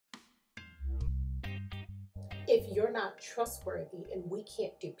if you're not trustworthy and we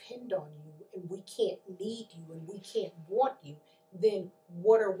can't depend on you and we can't need you and we can't want you, then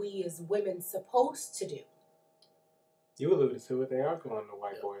what are we as women supposed to do? You alluded to it. They are going to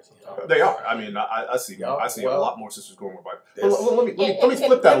white boys sometimes. They are. I mean, I see. I see a lot more sisters going with white. Well, let me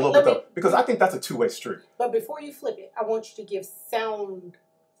flip that a little bit though, because I think that's a two-way street. But before you flip it, I want you to give sound,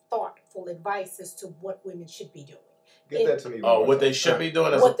 thoughtful advice as to what women should be doing. Get that to me. Oh, what they should be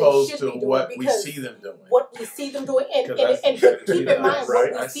doing as opposed to what we see them doing. What we see them doing, and but keep in mind,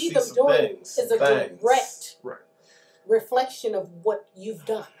 what we see them doing is a direct reflection of what you've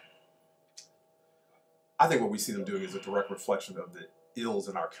done. I think what we see them doing is a direct reflection of the ills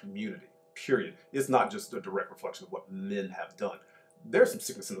in our community, period. It's not just a direct reflection of what men have done. There's some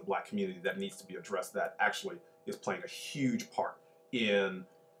sickness in the black community that needs to be addressed that actually is playing a huge part in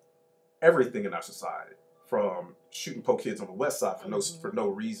everything in our society, from shooting po kids on the west side for no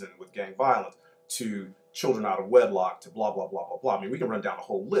reason with gang violence, to children out of wedlock, to blah, blah, blah, blah, blah. I mean, we can run down a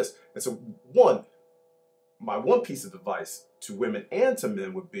whole list. And so my one piece of advice to women and to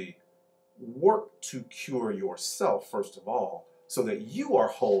men would be, work to cure yourself, first of all, so that you are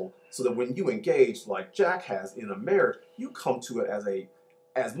whole, so that when you engage, like Jack has in a marriage, you come to it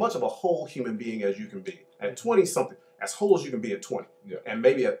as much of a whole human being as you can be. At 20-something, as whole as you can be at 20. Yeah. And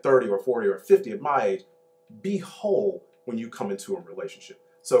maybe at 30 or 40 or 50 at my age, be whole when you come into a relationship.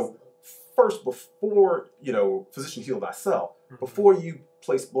 So first, before, physician heal thyself, before you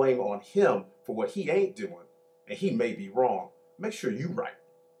place blame on him for what he ain't doing, and he may be wrong, make sure you right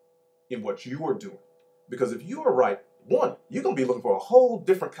in what you are doing. Because if you are right, one, you're going to be looking for a whole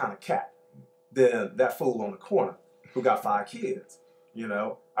different kind of cat than that fool on the corner who got 5 kids.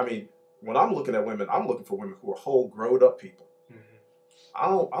 I mean, when I'm looking at women, I'm looking for women who are whole, grown up people. I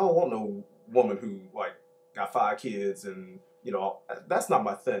don't want no woman who got 5 kids and that's not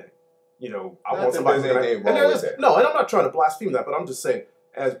my thing. I want somebody no, and I'm not trying to blaspheme that, but I'm just saying,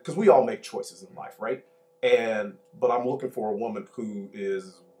 because we all make choices in life, right? But I'm looking for a woman who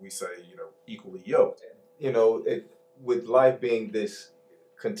is, we say, equally yoked. With life being this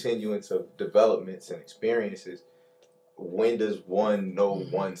continuance of developments and experiences, when does one know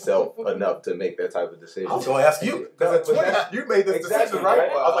oneself enough to make that type of decision? I was going to ask you, because at 20, you made this decision, right?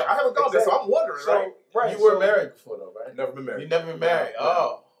 I was like, I haven't gone there, so I'm wondering, right? You were married before, though, right? Never been married. You never been married?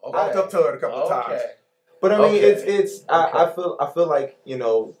 Oh, okay. I hooked up to her a couple of times. But I mean, I feel like,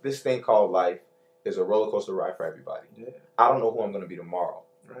 this thing called life is a roller coaster ride for everybody. Yeah. I don't know who I'm going to be tomorrow,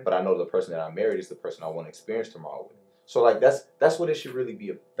 but I know the person that I married is the person I want to experience tomorrow with. So that's what it should really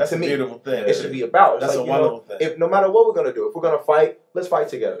be. That's a beautiful thing. It should be about. That's a wonderful thing. If no matter what we're gonna do, if we're gonna fight, let's fight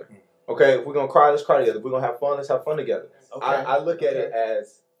together. Okay. If we're gonna cry, let's cry together. If we're gonna have fun, let's have fun together. Okay. I look at it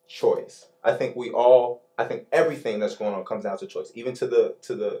as choice. I think everything that's going on comes down to choice. Even to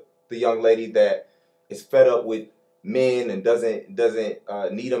the young lady that is fed up with men and doesn't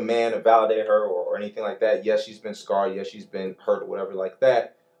need a man to validate her or anything like that. Yes, she's been scarred. Yes, she's been hurt or whatever like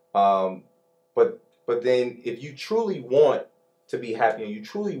that. But then if you truly want to be happy and you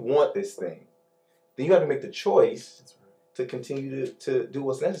truly want this thing, then you have to make the choice to continue to do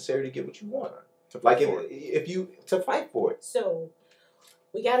what's necessary to get what you want. To fight for it. So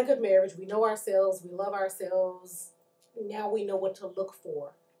we got a good marriage. We know ourselves. We love ourselves. Now we know what to look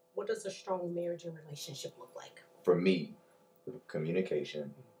for. What does a strong marriage and relationship look like? For me,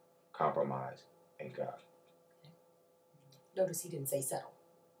 communication, compromise, and God. Notice he didn't say settle.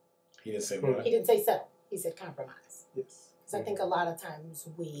 He didn't say what? He didn't say settle. He said compromise. Yes. Because I think a lot of times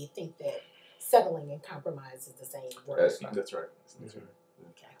we think that settling and compromise is the same word. That's right. That's right.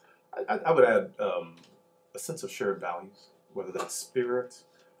 Okay. I would add a sense of shared values, whether that's spirit.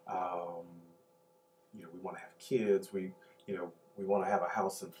 We want to have kids. We want to have a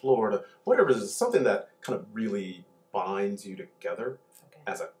house in Florida. Whatever it is, something that kind of really binds you together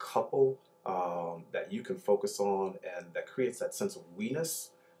as a couple, that you can focus on, and that creates that sense of we-ness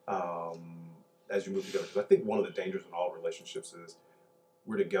as you move together. Because I think one of the dangers in all relationships is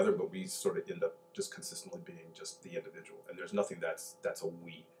we're together, but we sort of end up just consistently being just the individual, and there's nothing that's a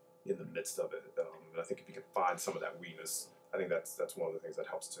we in the midst of it. And I think if you can find some of that we-ness, I think that's one of the things that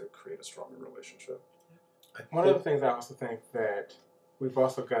helps to create a stronger relationship. One of the things I also think that we've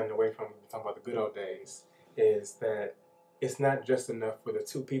also gotten away from, talking about the good old days, is that it's not just enough for the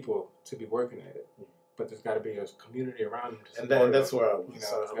two people to be working at it, but there's got to be a community around them. And that's where I was.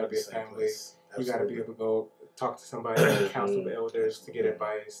 There's got to be a family. You got to be able to go talk to somebody, counsel the elders to get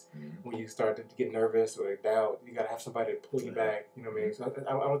advice. When you start to get nervous or doubt, you got to have somebody to pull you back. You know what I mean? So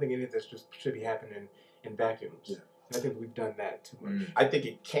I don't think any of this just should be happening in vacuums. Yeah. I think we've done that too much. I think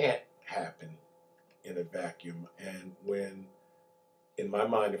it can't happen in a vacuum, and when in my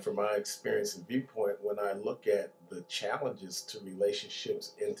mind and from my experience and viewpoint, when I look at the challenges to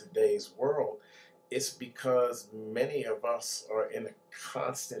relationships in today's world, it's because many of us are in a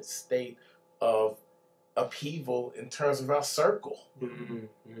constant state of upheaval in terms of our circle.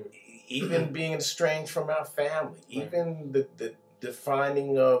 Even being estranged from our family, even the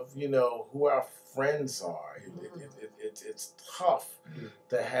defining of, you know, who our friends are. It's tough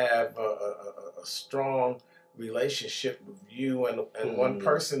to have a strong relationship with you and one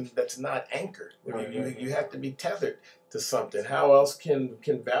person that's not anchored. You have to be tethered to something. How else can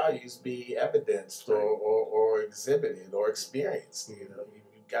values be evidenced or exhibited or experienced? You know,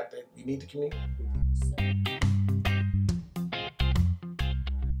 you need to communicate.